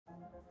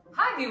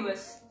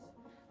viewers,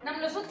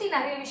 நம்மள சுத்தி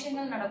நிறைய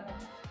விஷயங்கள்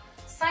நடக்கும்.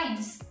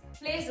 Science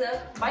plays a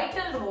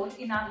vital role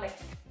in our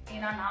life.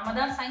 ஏன்னா நாம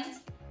தான்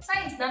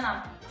சயின்ஸ் தான்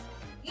நாம.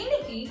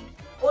 இன்னைக்கு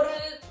ஒரு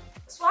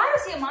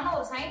சுவாரஸ்யமான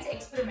ஒரு science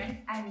experiment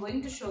I am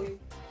going to show you.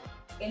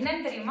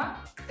 என்னன்னு தெரியுமா?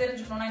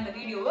 தெரிஞ்சுக்கணும்னா இந்த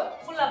வீடியோவை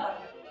ஃபுல்லா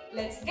பாருங்க.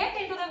 Let's get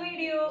into the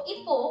video.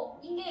 இப்போ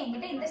இங்க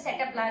என்கிட்ட இந்த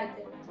செட்டப்லாம்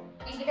இருக்கு.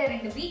 என்கிட்ட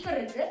 2 பீக்கர்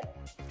இருக்கு.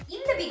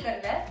 இந்த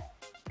பீக்கர்ல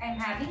I am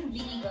having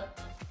vinegar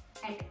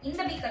and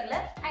இந்த பீக்கர்ல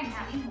I am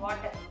having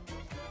water.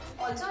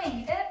 Also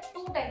என்கிட்ட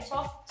 2 types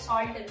of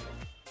salt இருக்கு.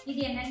 இது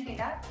என்னன்னு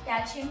கேட்டா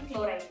calcium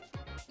chloride.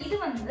 இது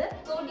வந்து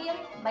sodium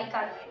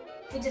bicarbonate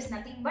which is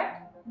nothing but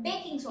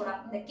baking soda.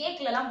 இந்த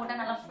கேக்ல எல்லாம் போட்டா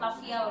நல்லா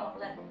fluffy-ஆ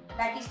வரும்ல.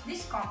 That is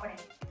this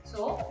component. So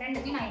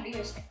ரெண்டுத்தையும் நான் இப்படி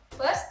வச்சிட்டேன்.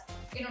 First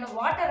என்னோட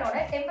வாட்டரோட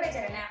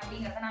டெம்பரேச்சர் என்ன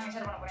அப்படிங்கறத நான்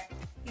மெஷர் பண்ண போறேன்.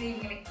 இது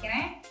இங்க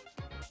வைக்கிறேன்.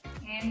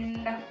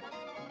 And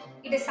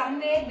it is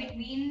somewhere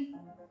between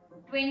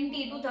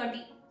 20 to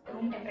 30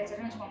 room temperature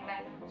னு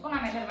வெச்சுக்கோங்களேன். சோ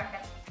நான் மெஷர்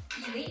பண்ணிட்டேன்.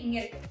 இது இங்க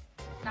இருக்கு.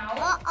 Now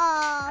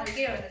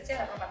அதுக்கே வந்துருச்சு.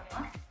 அத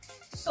பார்க்கலாம்.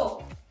 So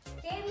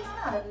தேவையான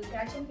அளவு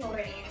calcium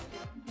chloride எடுத்து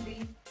இது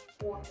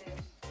போட்டு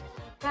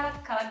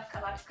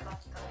கலக்.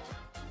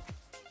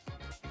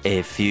 A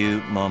few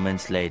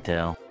moments later.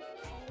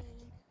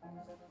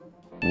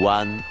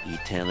 One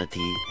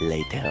eternity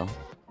later.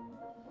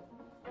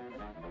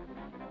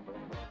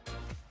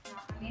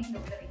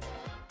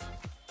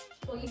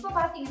 So இப்போ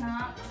பாத்தீங்கன்னா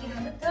இது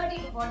வந்து 30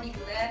 to 40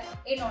 குள்ள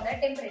என்னோட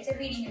டெம்பரேச்சர்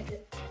ரீடிங் இருக்கு.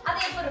 அது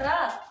எப்படிடா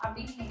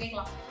அப்படின்னு நீங்க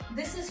கேட்கலாம்.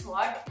 This is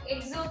what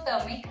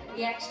exothermic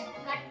reaction.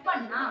 Cut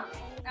பண்ணா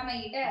நம்ம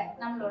கிட்ட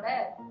நம்மளோட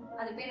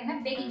அது பேர் என்ன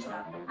பேக்கிங் சோடா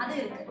அது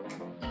இருக்கு.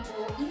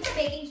 இப்போ இந்த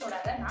பேக்கிங்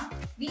சோடாவை நான்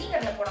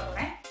வினிகர்ல போட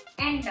போறேன்.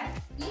 அண்ட்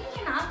இங்க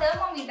நான்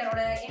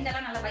தெர்மோமீட்டரோட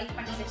எண்டெல்லாம் நல்லா வைப்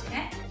பண்ணி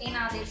வச்சுக்கேன். ஏன்னா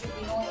அது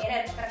சுத்தினோ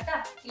எரர் கரெக்டா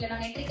இல்ல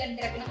நான் நெட்ரிக்கல்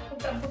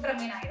திறக்கணும்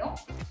குற்றமே ஆயிடும்.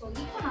 ஸோ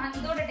இப்போ நான்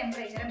இதோட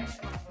டெம்பரேச்சரை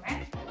மெஷர் பண்ண போறேன்.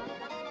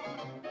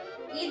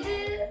 இது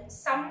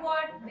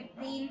somewhat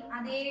between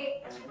அதே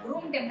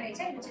room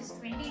temperature which is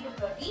 20 to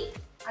 30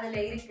 அதுல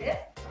இருக்கு.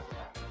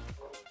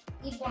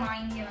 இப்போ நான்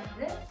இங்க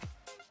வந்து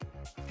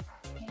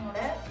என்னோட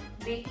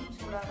பேக்கிங்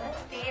சோடாவை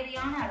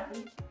தேவையான அளவு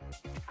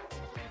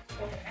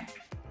போடுறேன்.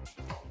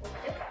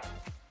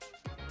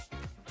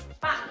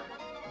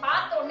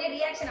 பார்த்த உடனே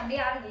ரியாக்ஷன்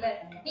அப்படியே ஆகுது இல்ல.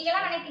 நீங்க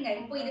எல்லாம் நினைப்பீங்க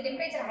இப்போ இது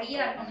டெம்பரேச்சர்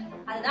ஹையா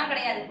இருக்கும்னு. அதுதான்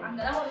கிடையாது.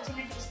 அங்கதான் ஒரு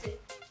சின்ன ட்விஸ்ட்.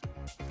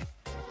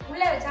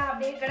 உள்ள வச்சா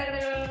அப்படியே கடகட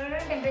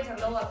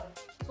டெம்பரேச்சர் லோ ஆகுது.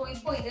 So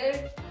இப்போ இது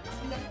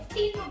இந்த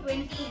 15 to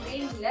 20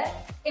 ரேஞ்ச்ல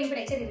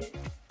டெம்பரேச்சர் இருக்கு.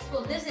 So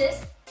this is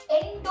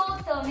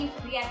endothermic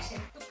reaction.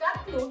 To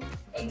conclude,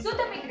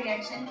 exothermic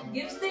reaction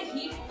gives the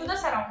heat to the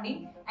surrounding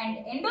and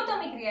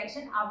endothermic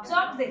reaction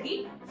absorbs the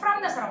heat from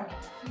the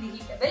surrounding. இது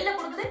ஹீட்ட வெளில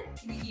கொடுக்குது,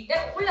 இது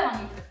ஹீட்ட உள்ள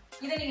வாங்கிக்குது.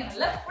 இத நீங்க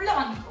நல்லா உள்ள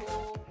வாங்கிக்கோ.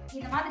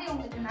 இந்த மாதிரி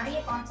உங்களுக்கு நிறைய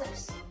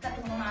கான்செப்ட்ஸ்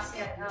கத்துக்கணும்னு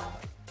ஆசையா இருக்கா?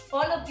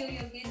 Follow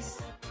Curio Kids,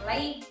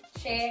 like,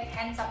 share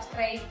and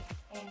subscribe.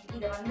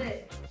 இத வந்து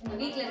உங்க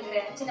வீட்ல இருக்கிற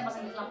சின்ன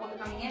பசங்களுக்குலாம் போட்டு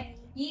காமிங்க.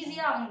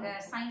 ஈஸியா அவங்க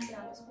சயின்ஸ்ல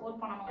வந்து ஸ்கோர்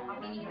பண்ணணும்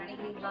அப்படின்னு நீங்க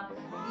நினைக்கிறீங்களா?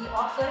 We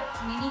offer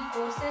many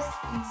courses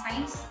in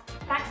science.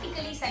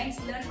 Practically science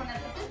learn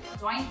பண்ணதுக்கு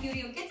join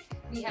Curio Kids.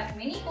 We have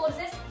many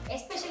courses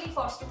especially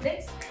for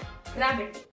students. Grab it.